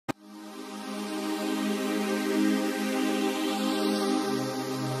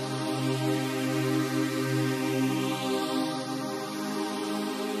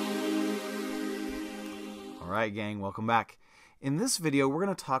Alright gang, welcome back. In this video we're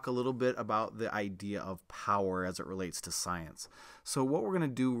going to talk a little bit about the idea of power as it relates to science. So what we're going to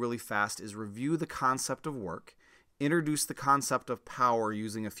do really fast is review the concept of work, introduce the concept of power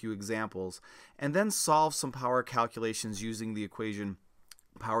using a few examples, and then solve some power calculations using the equation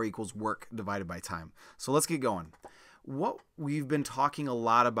power equals work divided by time. So let's get going. What we've been talking a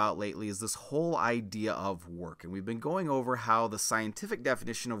lot about lately is this whole idea of work, and we've been going over how the scientific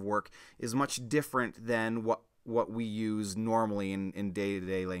definition of work is much different than what we use normally in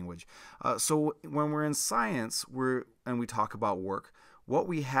day-to-day language. So when we're in science and we talk about work, what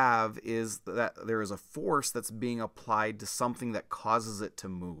we have is that there is a force that's being applied to something that causes it to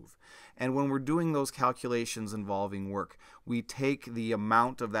move. And when we're doing those calculations involving work, we take the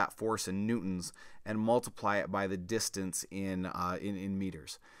amount of that force in newtons and multiply it by the distance in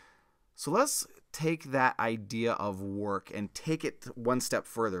meters. So let's take that idea of work and take it one step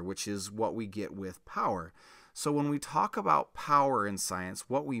further, which is what we get with power. So when we talk about power in science,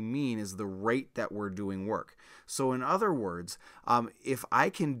 what we mean is the rate that we're doing work. So in other words, if I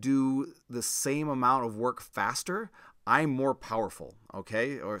can do the same amount of work faster, I'm more powerful,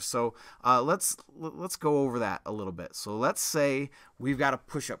 okay? Let's go over that a little bit. So let's say we've got a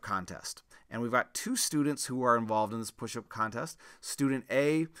push-up contest, and we've got two students who are involved in this push-up contest. Student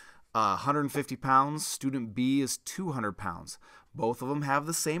A, 150 pounds. Student B is 200 pounds. Both of them have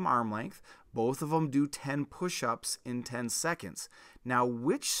the same arm length. Both of them do 10 push-ups in 10 seconds. Now,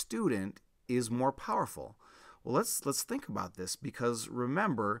 which student is more powerful? Well, let's think about this, because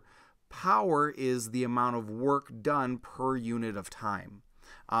remember, power is the amount of work done per unit of time.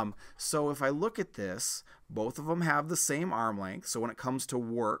 So if I look at this, both of them have the same arm length. So when it comes to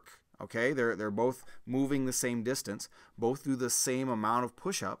work, okay, they're both moving the same distance, both do the same amount of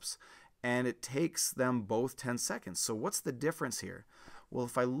push-ups, and it takes them both 10 seconds. So what's the difference here? Well,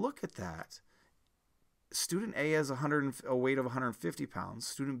 if I look at that, student A has a weight of 150 pounds,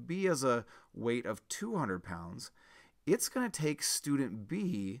 student B has a weight of 200 pounds. It's going to take student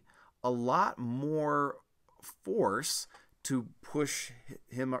B a lot more force to push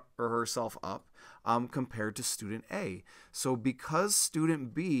him or herself up compared to student A. So because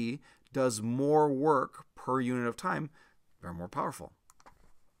student B does more work per unit of time, they're more powerful.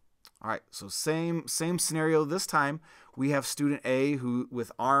 All right, so same scenario this time. We have student A who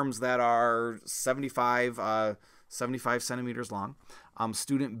with arms that are 75 centimeters long.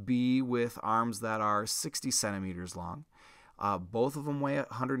 Student B with arms that are 60 centimeters long. Both of them weigh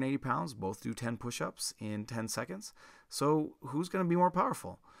 180 pounds. Both do 10 push-ups in 10 seconds. So who's going to be more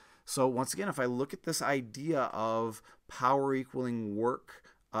powerful? So once again, if I look at this idea of power equaling work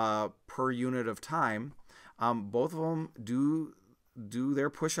per unit of time, both of them do their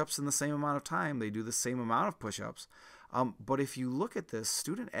push-ups in the same amount of time. They do the same amount of push-ups. But if you look at this,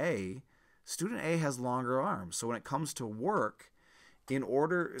 student A has longer arms. So when it comes to work,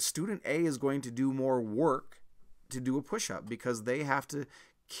 student A is going to do more work to do a push-up because they have to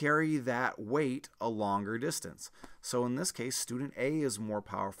carry that weight a longer distance. So in this case, student A is more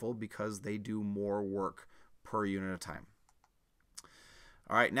powerful because they do more work per unit of time.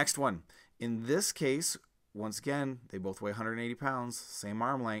 All right, next one. In this case, once again, they both weigh 180 pounds, same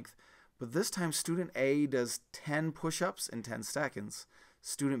arm length, but this time student A does 10 push-ups in 10 seconds.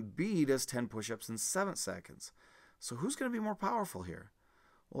 Student B does 10 push-ups in 7 seconds. So who's going to be more powerful here?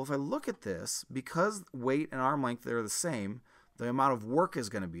 Well, if I look at this, because weight and arm length are the same, the amount of work is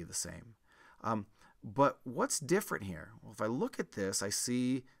going to be the same. But what's different here? Well, if I look at this, I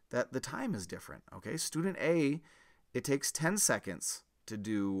see that the time is different. Okay, student A, it takes 10 seconds to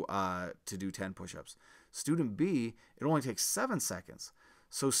do 10 push-ups. Student B, it only takes 7 seconds.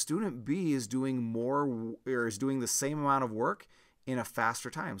 So student B is doing the same amount of work in a faster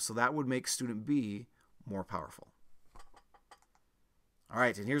time. So that would make student B more powerful. All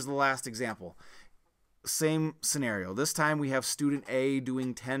right, and here's the last example. Same scenario. This time we have student A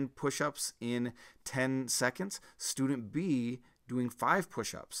doing 10 push-ups in 10 seconds. Student B doing 5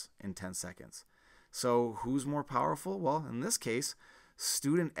 push-ups in 10 seconds. So who's more powerful? Well, in this case,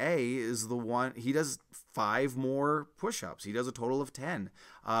 student A is the one, he does 5 more push-ups. He does a total of 10,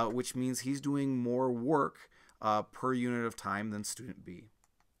 which means he's doing more work per unit of time than student B.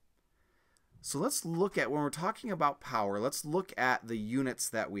 So let's look at, when we're talking about power, let's look at the units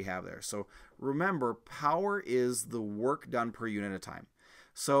that we have there. So remember, power is the work done per unit of time.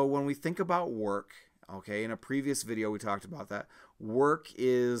 So when we think about work, okay, in a previous video we talked about that, work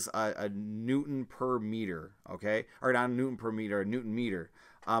is a Newton per meter, okay? Or not a Newton per meter, a Newton meter.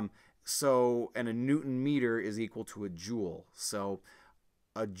 And a Newton meter is equal to a joule. So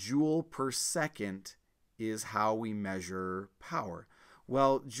a joule per second is how we measure power.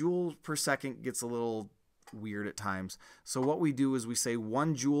 Well, joules per second gets a little weird at times. So what we do is we say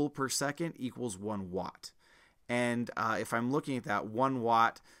 1 joule per second equals 1 watt. And if I'm looking at that, 1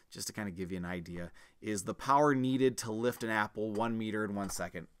 watt, just to kind of give you an idea, is the power needed to lift an apple 1 meter in 1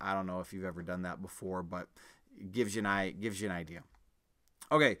 second. I don't know if you've ever done that before, but it gives you an idea.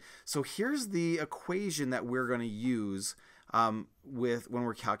 Okay, so here's the equation that we're going to use when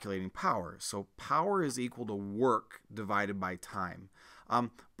we're calculating power. So power is equal to work divided by time.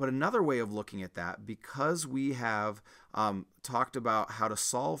 But another way of looking at that, because we have talked about how to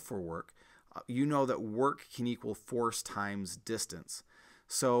solve for work, you know that work can equal force times distance.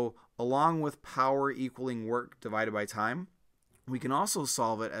 So along with power equaling work divided by time, we can also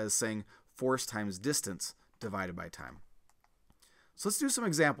solve it as saying force times distance divided by time. So let's do some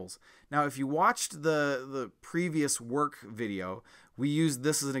examples. Now, if you watched the previous work video, we used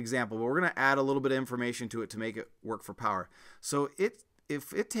this as an example, but we're going to add a little bit of information to it to make it work for power. So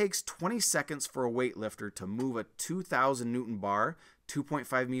if it takes 20 seconds for a weightlifter to move a 2,000 Newton bar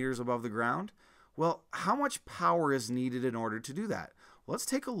 2.5 meters above the ground, well, how much power is needed in order to do that? Well, let's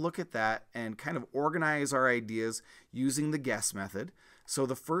take a look at that and kind of organize our ideas using the guess method. So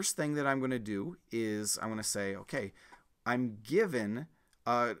the first thing that I'm going to do is I'm going to say, okay, I'm given,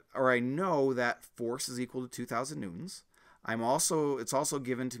 or I know that force is equal to 2,000 newtons. It's also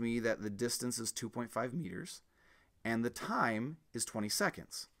given to me that the distance is 2.5 meters, and the time is 20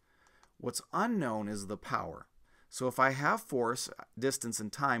 seconds. What's unknown is the power. So if I have force, distance,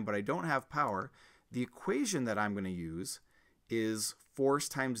 and time, but I don't have power, the equation that I'm going to use is force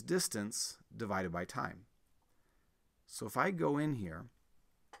times distance divided by time. So if I go in here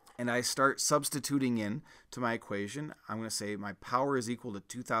and I start substituting in to my equation, I'm going to say my power is equal to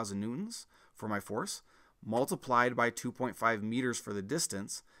 2,000 newtons for my force, multiplied by 2.5 meters for the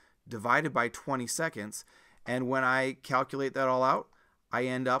distance, divided by 20 seconds. And when I calculate that all out, I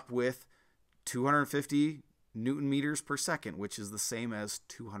end up with 250 Newton meters per second, which is the same as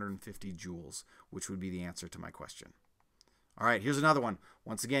 250 joules, which would be the answer to my question. All right, here's another one.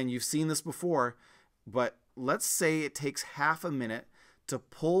 Once again, you've seen this before, but let's say it takes half a minute to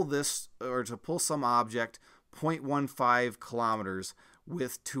pull this, or to pull some object 0.15 kilometers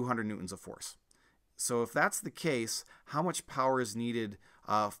with 200 newtons of force. So if that's the case, how much power is needed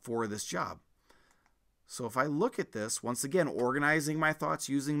for this job? So if I look at this, once again, organizing my thoughts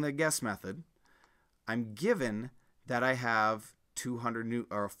using the guess method, I'm given that I have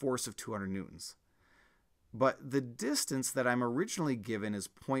a force of 200 newtons. But the distance that I'm originally given is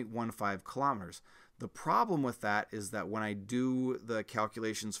 0.15 kilometers. The problem with that is that when I do the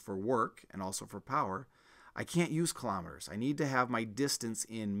calculations for work and also for power, I can't use kilometers. I need to have my distance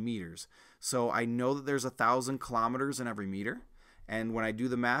in meters. So I know that there's 1,000 kilometers in every meter. And when I do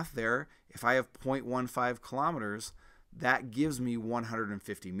the math there, if I have 0.15 kilometers, that gives me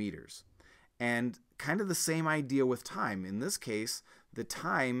 150 meters. And kind of the same idea with time. In this case, the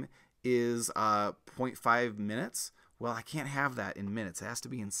time is 0.5 minutes. Well, I can't have that in minutes. It has to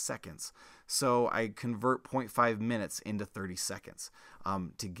be in seconds. So I convert 0.5 minutes into 30 seconds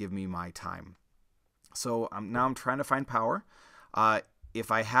to give me my time. So now I'm trying to find power.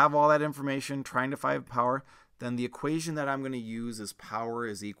 If I have all that information trying to find power, then the equation that I'm going to use is power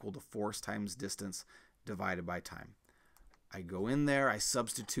is equal to force times distance divided by time. I go in there, I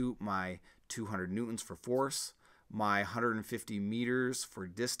substitute my 200 newtons for force, my 150 meters for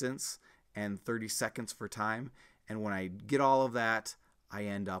distance, and 30 seconds for time. And when I get all of that, I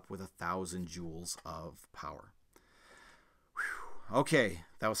end up with 1,000 joules of power. Whew. Okay,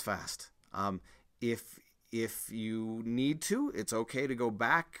 that was fast. If you need to, it's okay to go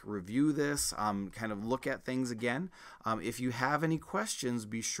back, review this, kind of look at things again. If you have any questions,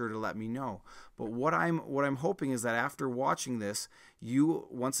 be sure to let me know. But what I'm hoping is that after watching this, you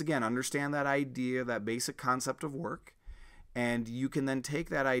once again understand that idea, that basic concept of work, and you can then take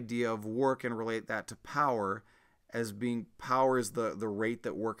that idea of work and relate that to power as being power is the rate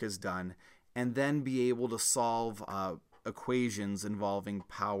that work is done, and then be able to solve equations involving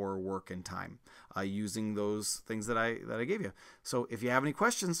power, work, and time using those things that I gave you. So if you have any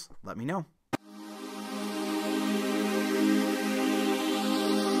questions, let me know.